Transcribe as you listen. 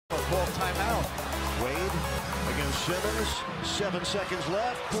call timeout. Wade against Simmons. 7 seconds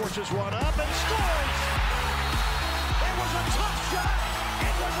left. Forces one up and scores. It was a tough shot.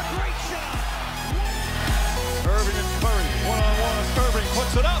 It was a great shot. Irving and Curry. One-on-one. Irving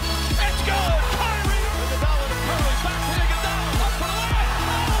puts it up. It's good. Kyrie. Iguodala to Curry. Back to Iguodala. Up for the layup.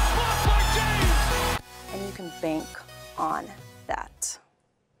 Oh, blocked by James. And you can bank on that.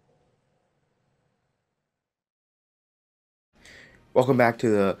 Welcome back to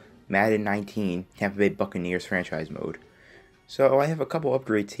the Madden 19 Tampa Bay Buccaneers franchise mode. So I have a couple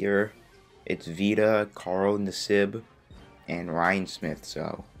upgrades here. It's Vita, Carl Nassib, and Ryan Smith.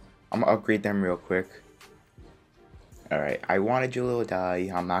 So I'm going to upgrade them real quick. Alright, I wanted Jalil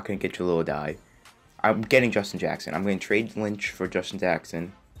Dye. I'm not going to get Jalil Dye. I'm getting Justin Jackson. I'm going to trade Lynch for Justin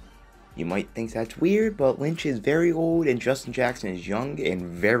Jackson. You might think that's weird, but Lynch is very old and Justin Jackson is young and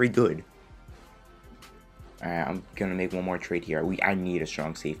very good. Alright, I'm gonna make one more trade here. I need a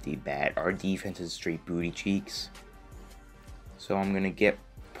strong safety bad. Our defense is straight booty cheeks. So I'm gonna get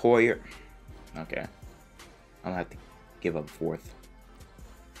Poyer. Okay. I'm gonna have to give up 4th.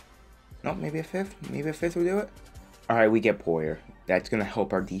 Nope, maybe a 5th. Maybe a 5th will do it. Alright, we get Poyer. That's gonna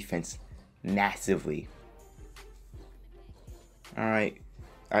help our defense massively. Alright.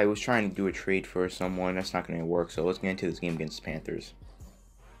 I was trying to do a trade for someone. That's not gonna work. So let's get into this game against the Panthers.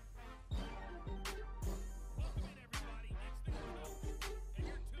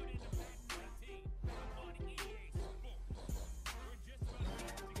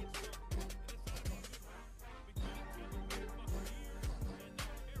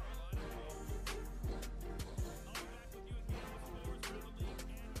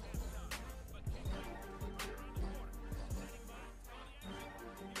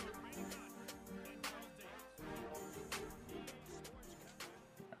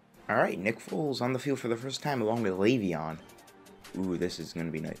 Alright, Nick Foles on the field for the first time along with Le'Veon. Ooh, this is going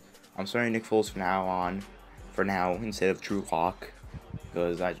to be nice. I'm starting Nick Foles for now, instead of Drew Lock.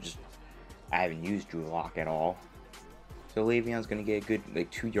 Because I haven't used Drew Lock at all. So Le'Veon's going to get a good,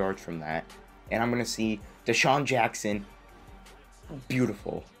 like, 2 yards from that. And I'm going to see Deshaun Jackson.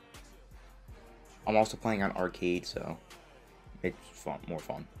 Beautiful. I'm also playing on arcade, so it's fun, more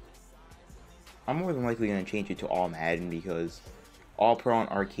fun. I'm more than likely going to change it to all Madden because All Pro on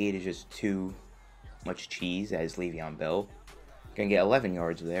arcade is just too much cheese as Le'Veon Bell. Gonna get 11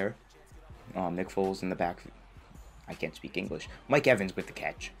 yards there. Nick Foles in the back. I can't speak English. Mike Evans with the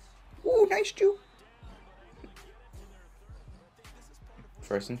catch. Ooh, nice juke.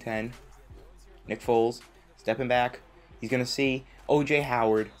 1st and 10. Nick Foles stepping back. He's gonna see OJ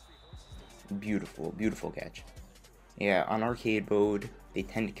Howard. Beautiful, beautiful catch. Yeah, on arcade mode, they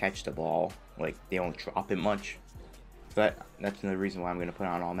tend to catch the ball. Like, they don't drop it much. But that's another reason why I'm going to put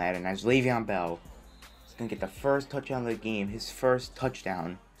on all Madden. As Le'Veon Bell is going to get the first touchdown of the game. His first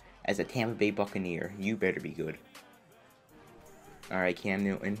touchdown as a Tampa Bay Buccaneer. You better be good. Alright, Cam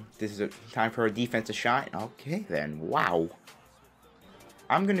Newton. This is time for a defensive shot. Okay, then. Wow.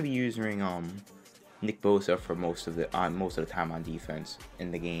 I'm going to be using Nick Bosa for most of the time on defense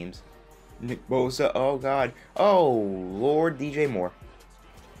in the games. Nick Bosa. Oh, God. Oh, Lord DJ Moore.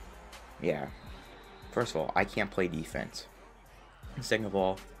 Yeah. First of all, I can't play defense. And second of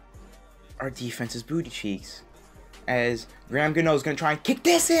all, our defense is booty cheeks. As Graham Gano is going to try and kick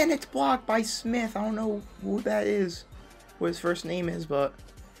this in. It's blocked by Smith. I don't know who that is. What his first name is, but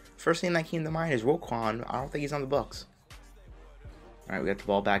first name that came to mind is Roquan. I don't think he's on the Bucs. Alright, we got the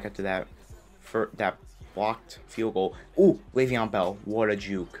ball back after that. That blocked field goal. Ooh, Le'Veon Bell. What a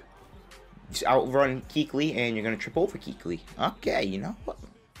juke. Just outrun Kuechly, and you're going to trip over Kuechly. Okay, you know what?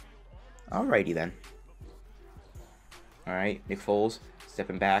 Alrighty then. Alright, Nick Foles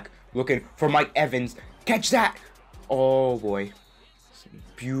stepping back, looking for Mike Evans. Catch that! Oh boy.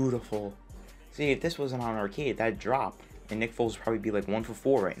 Beautiful. See, if this wasn't on arcade, that'd drop. And Nick Foles would probably be like 1 for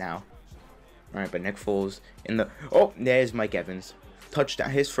 4 right now. Alright, but Nick Foles in the... Oh, there's Mike Evans. Touchdown,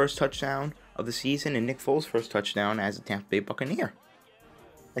 his first touchdown of the season, and Nick Foles' first touchdown as a Tampa Bay Buccaneer.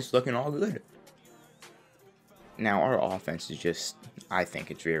 It's looking all good. Now, our offense is just... I think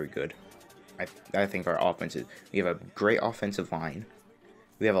it's very good. I think our offense is... We have a great offensive line.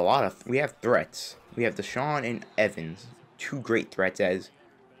 We have threats. We have Deshaun and Evans. 2 great threats as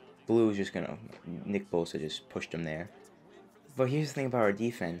Blue is just going to... Nick Bosa just pushed him there. But here's the thing about our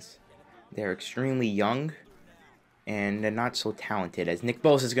defense. They're extremely young. And they're not so talented. As Nick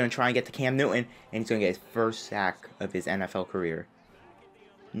Bosa is going to try and get to Cam Newton. And he's going to get his first sack of his NFL career.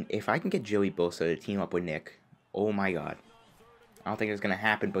 If I can get Joey Bosa to team up with Nick... Oh my god. I don't think it's going to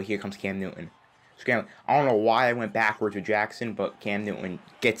happen, but here comes Cam Newton. I don't know why I went backwards with Jackson, but Cam Newton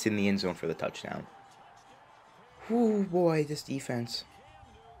gets in the end zone for the touchdown. Ooh, boy, this defense.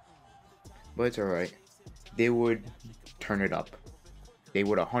 but it's alright. They would turn it up. They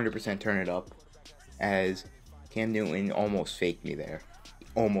would 100% turn it up, as Cam Newton almost faked me there.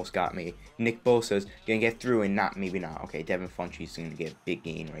 Almost got me. Nick Bosa's gonna get through and maybe not. Okay, Devin Funchess gonna get a big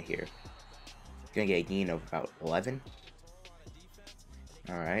gain right here. Gonna get a gain of about 11.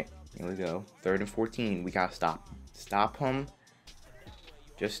 Alright, here we go. 3rd and 14. We gotta stop. Stop him.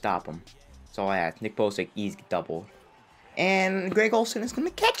 Just stop him. That's all I ask. Nick Bosa, easy double. And Greg Olsen is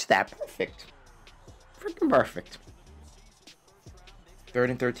gonna catch that. Perfect. Freaking perfect.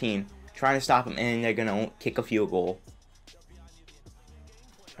 3rd and 13. Trying to stop him, and they're gonna kick a field goal.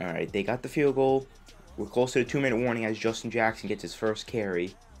 Alright, they got the field goal. We're close to the 2-minute warning as Justin Jackson gets his first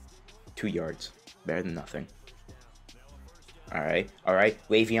carry. 2 yards. Better than nothing. Alright.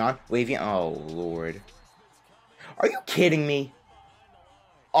 Le'Veon. Oh, Lord. Are you kidding me?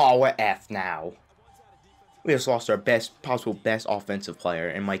 Oh, we're F now. We just lost our possible best offensive player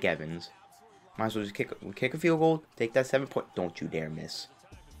in Mike Evans. Might as well just kick a field goal. Take that 7 point. Don't you dare miss.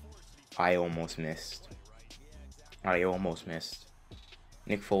 I almost missed.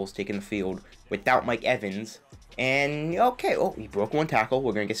 Nick Foles taking the field without Mike Evans. And, okay. Oh, he broke 1 tackle.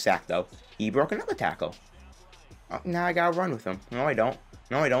 We're going to get sacked, though. He broke another tackle. Oh, now I got to run with him. No, I don't.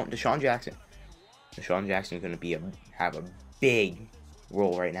 Deshaun Jackson. Deshaun Jackson's going to have a big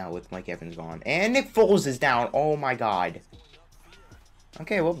role right now with Mike Evans gone. And Nick Foles is down. Oh, my God.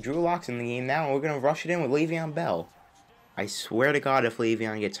 Okay, well, Drew Lock's in the game now. And we're going to rush it in with Le'Veon Bell. I swear to God, if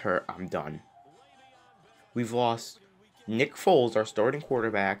Le'Veon gets hurt, I'm done. We've lost Nick Foles, our starting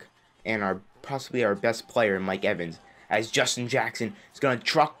quarterback, and possibly our best player, Mike Evans, as Justin Jackson is going to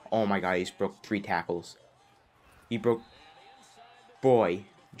truck. Oh my God, he's broke 3 tackles.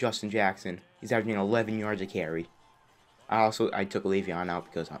 Justin Jackson. He's averaging 11 yards a carry. I took Le'Veon out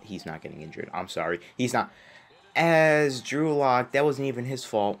because he's not getting injured. I'm sorry. He's not. As Drew Lock, that wasn't even his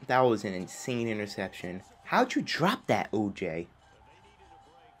fault. That was an insane interception. How'd you drop that, OJ?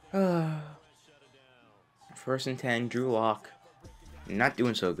 1st and 10, Drew Lock. Not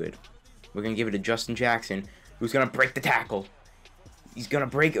doing so good. We're going to give it to Justin Jackson, who's going to break the tackle. He's going to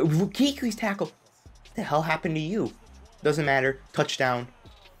break Kiki's tackle. What the hell happened to you? Doesn't matter. Touchdown.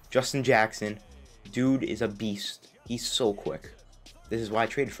 Justin Jackson. Dude is a beast. He's so quick. This is why I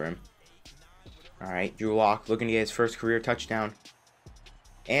traded for him. Alright, Drew Lock looking to get his first career touchdown.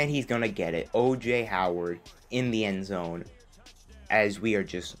 And he's going to get it. O.J. Howard in the end zone. As we are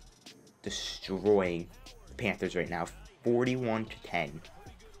just destroying the Panthers right now. 41-10.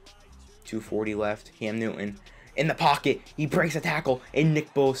 2:40 left. Cam Newton in the pocket. He breaks a tackle. And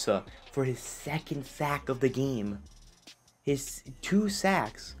Nick Bosa for his 2nd sack of the game. His 2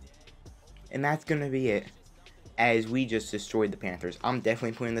 sacks. And that's going to be it. As we just destroyed the Panthers. I'm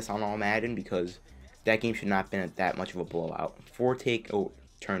definitely putting this on all Madden because that game should not have been that much of a blowout. 4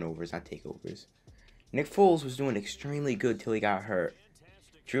 turnovers, not takeovers. Nick Foles was doing extremely good till he got hurt.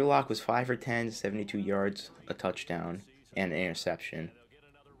 Drew Lock was 5 for 10, 72 yards, a touchdown, and an interception.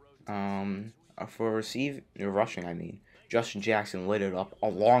 For rushing, Justin Jackson lit it up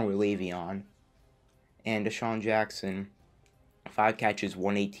along with Le'Veon. And Deshaun Jackson, 5 catches,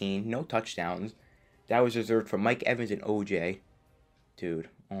 118, no touchdowns. That was reserved for Mike Evans and OJ. Dude,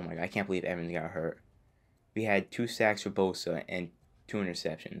 oh my God, I can't believe Evans got hurt. We had 2 sacks for Bosa and 2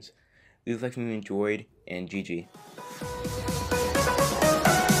 interceptions. Leave a like if you enjoyed, and GG.